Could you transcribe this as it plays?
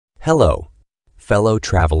Hello, fellow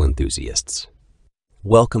travel enthusiasts.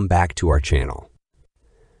 Welcome back to our channel.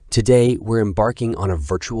 Today, we're embarking on a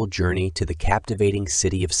virtual journey to the captivating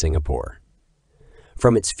city of Singapore.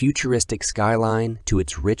 From its futuristic skyline to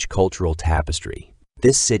its rich cultural tapestry,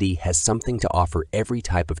 this city has something to offer every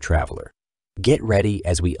type of traveler. Get ready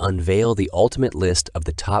as we unveil the ultimate list of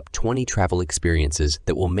the top 20 travel experiences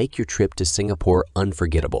that will make your trip to Singapore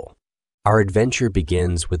unforgettable. Our adventure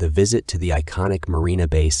begins with a visit to the iconic Marina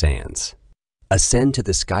Bay Sands. Ascend to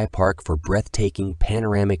the Sky Park for breathtaking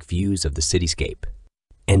panoramic views of the cityscape.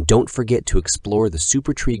 And don't forget to explore the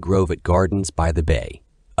Super Tree Grove at Gardens by the Bay,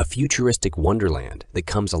 a futuristic wonderland that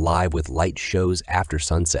comes alive with light shows after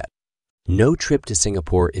sunset. No trip to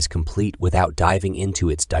Singapore is complete without diving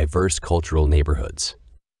into its diverse cultural neighborhoods.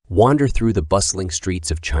 Wander through the bustling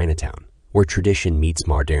streets of Chinatown, where tradition meets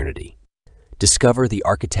modernity. Discover the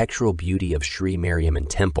architectural beauty of Sri Mariamman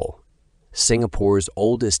Temple, Singapore's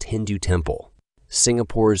oldest Hindu temple,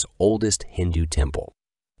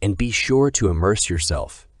 and be sure to immerse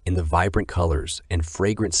yourself in the vibrant colors and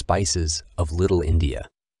fragrant spices of Little India.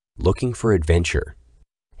 Looking for adventure?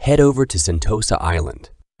 Head over to Sentosa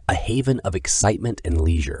Island, a haven of excitement and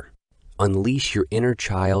leisure. Unleash your inner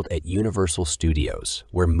child at Universal Studios,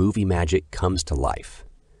 where movie magic comes to life.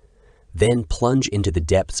 Then plunge into the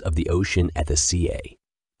depths of the ocean at the CA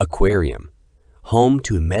Aquarium, home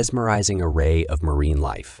to a mesmerizing array of marine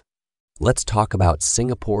life. Let's talk about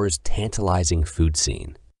Singapore's tantalizing food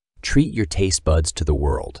scene. Treat your taste buds to the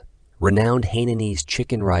world. Renowned Hainanese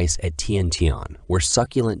chicken rice at Tien Tien, where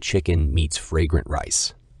succulent chicken meets fragrant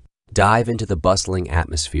rice. Dive into the bustling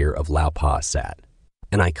atmosphere of Lau Pa Sat,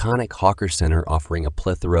 an iconic hawker center offering a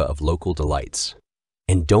plethora of local delights.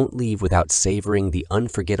 And don't leave without savoring the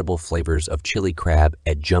unforgettable flavors of chili crab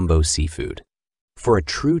at Jumbo Seafood. For a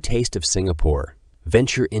true taste of Singapore,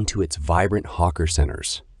 venture into its vibrant hawker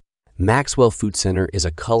centers. Maxwell Food Center is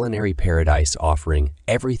a culinary paradise offering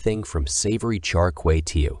everything from savory char kway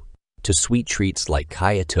teow to sweet treats like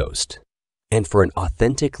kaya toast. And for an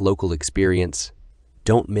authentic local experience,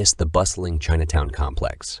 don't miss the bustling Chinatown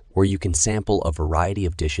complex, where you can sample a variety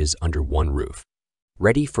of dishes under one roof.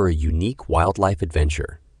 Ready for a unique wildlife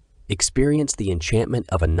adventure? Experience the enchantment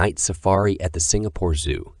of a night safari at the Singapore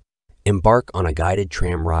Zoo. Embark on a guided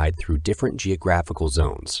tram ride through different geographical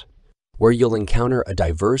zones, where you'll encounter a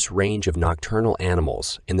diverse range of nocturnal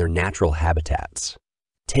animals in their natural habitats.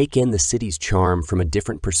 Take in the city's charm from a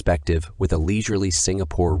different perspective with a leisurely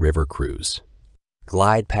Singapore River cruise.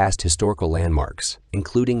 Glide past historical landmarks,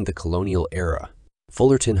 including the colonial era,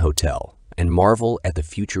 Fullerton Hotel, and marvel at the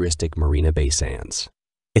futuristic Marina Bay Sands.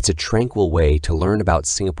 It's a tranquil way to learn about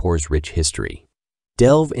Singapore's rich history.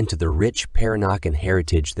 Delve into the rich Peranakan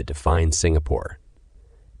heritage that defines Singapore.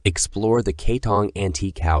 Explore the Ketong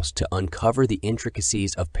Antique House to uncover the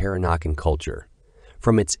intricacies of Peranakan culture,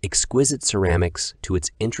 from its exquisite ceramics to its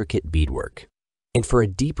intricate beadwork. And for a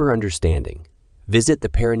deeper understanding, visit the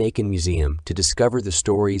Peranakan Museum to discover the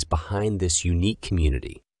stories behind this unique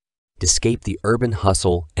community. Escape the urban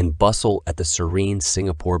hustle and bustle at the serene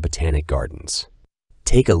Singapore Botanic Gardens.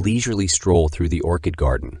 Take a leisurely stroll through the Orchid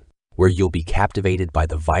Garden, where you'll be captivated by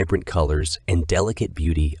the vibrant colors and delicate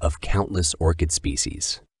beauty of countless orchid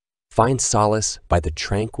species. Find solace by the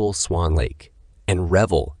tranquil Swan Lake and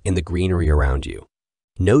revel in the greenery around you.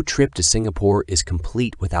 No trip to Singapore is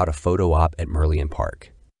complete without a photo op at Merlion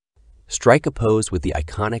Park. Strike a pose with the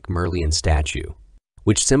iconic Merlion statue,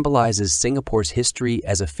 which symbolizes Singapore's history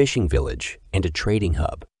as a fishing village and a trading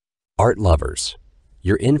hub. Art lovers,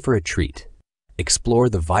 you're in for a treat. Explore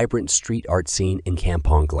the vibrant street art scene in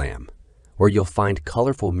Kampong Glam, where you'll find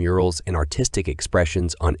colorful murals and artistic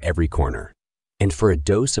expressions on every corner. And for a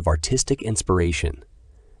dose of artistic inspiration,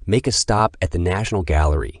 make a stop at the National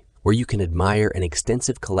Gallery, where you can admire an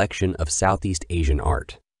extensive collection of Southeast Asian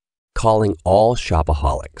art. Calling all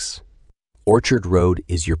shopaholics, Orchard Road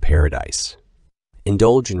is your paradise.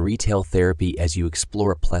 Indulge in retail therapy as you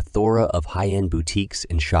explore a plethora of high-end boutiques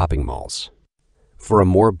and shopping malls. For a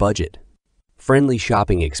more budget-friendly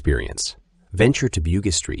shopping experience, venture to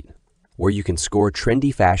Bugis Street, where you can score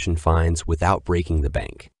trendy fashion finds without breaking the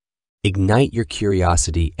bank. Ignite your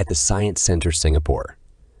curiosity at the Science Center Singapore,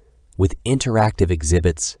 with interactive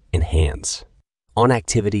exhibits and hands-on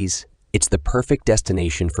activities. It's the perfect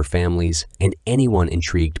destination for families and anyone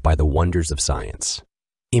intrigued by the wonders of science.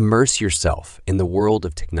 Immerse yourself in the world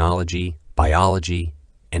of technology, biology,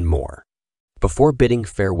 and more. Before bidding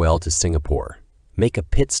farewell to Singapore, make a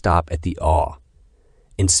pit stop at the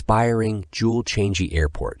awe-inspiring Jewel Changi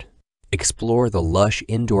Airport. Explore the lush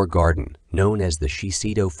indoor garden known as the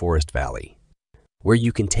Shiseido Forest Valley, where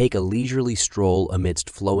you can take a leisurely stroll amidst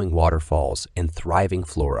flowing waterfalls and thriving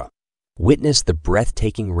flora. Witness the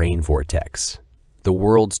breathtaking rain vortex, the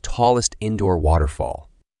world's tallest indoor waterfall,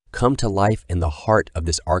 come to life in the heart of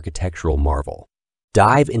this architectural marvel.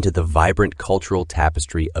 Dive into the vibrant cultural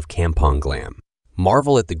tapestry of Kampong Glam.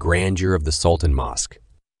 Marvel at the grandeur of the Sultan Mosque,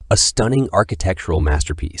 a stunning architectural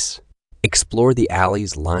masterpiece. Explore the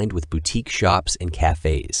alleys lined with boutique shops and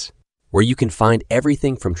cafes, where you can find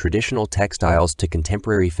everything from traditional textiles to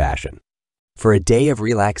contemporary fashion. For a day of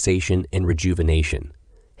relaxation and rejuvenation,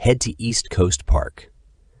 head to East Coast Park.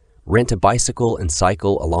 Rent a bicycle and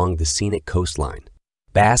cycle along the scenic coastline.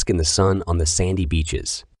 Bask in the sun on the sandy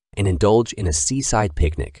beaches, and indulge in a seaside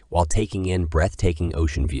picnic while taking in breathtaking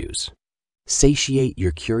ocean views. Satiate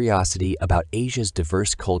your curiosity about Asia's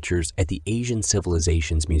diverse cultures at the Asian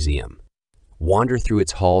Civilizations Museum. Wander through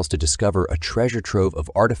its halls to discover a treasure trove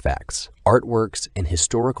of artifacts, artworks, and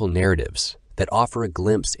historical narratives that offer a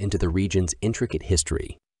glimpse into the region's intricate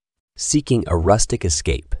history. Seeking a rustic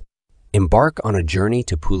escape, embark on a journey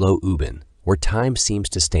to Pulau Ubin, where time seems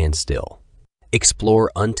to stand still.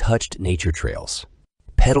 Explore untouched nature trails,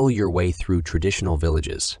 pedal your way through traditional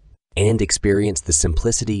villages, and experience the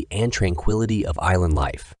simplicity and tranquility of island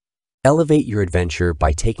life. Elevate your adventure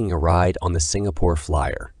by taking a ride on the Singapore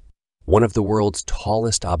Flyer, one of the world's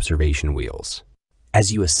tallest observation wheels.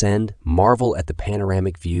 As you ascend, marvel at the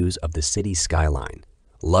panoramic views of the city's skyline,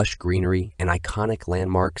 lush greenery, and iconic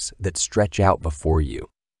landmarks that stretch out before you.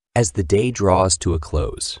 As the day draws to a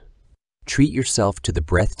close, treat yourself to the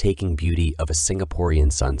breathtaking beauty of a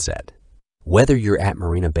Singaporean sunset. Whether you're at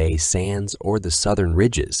Marina Bay Sands or the southern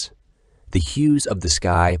ridges, the hues of the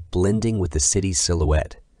sky blending with the city's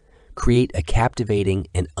silhouette create a captivating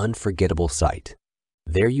and unforgettable sight.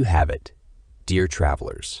 There you have it, dear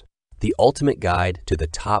travelers, the ultimate guide to the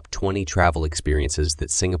top 20 travel experiences that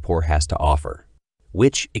Singapore has to offer.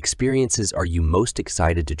 Which experiences are you most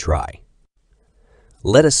excited to try?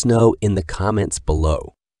 Let us know in the comments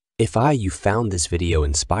below. If you found this video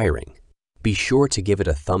inspiring, be sure to give it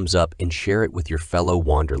a thumbs up and share it with your fellow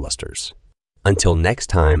wanderlusters. Until next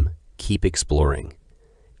time, keep exploring,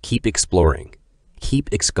 keep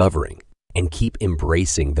discovering, and keep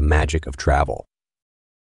embracing the magic of travel.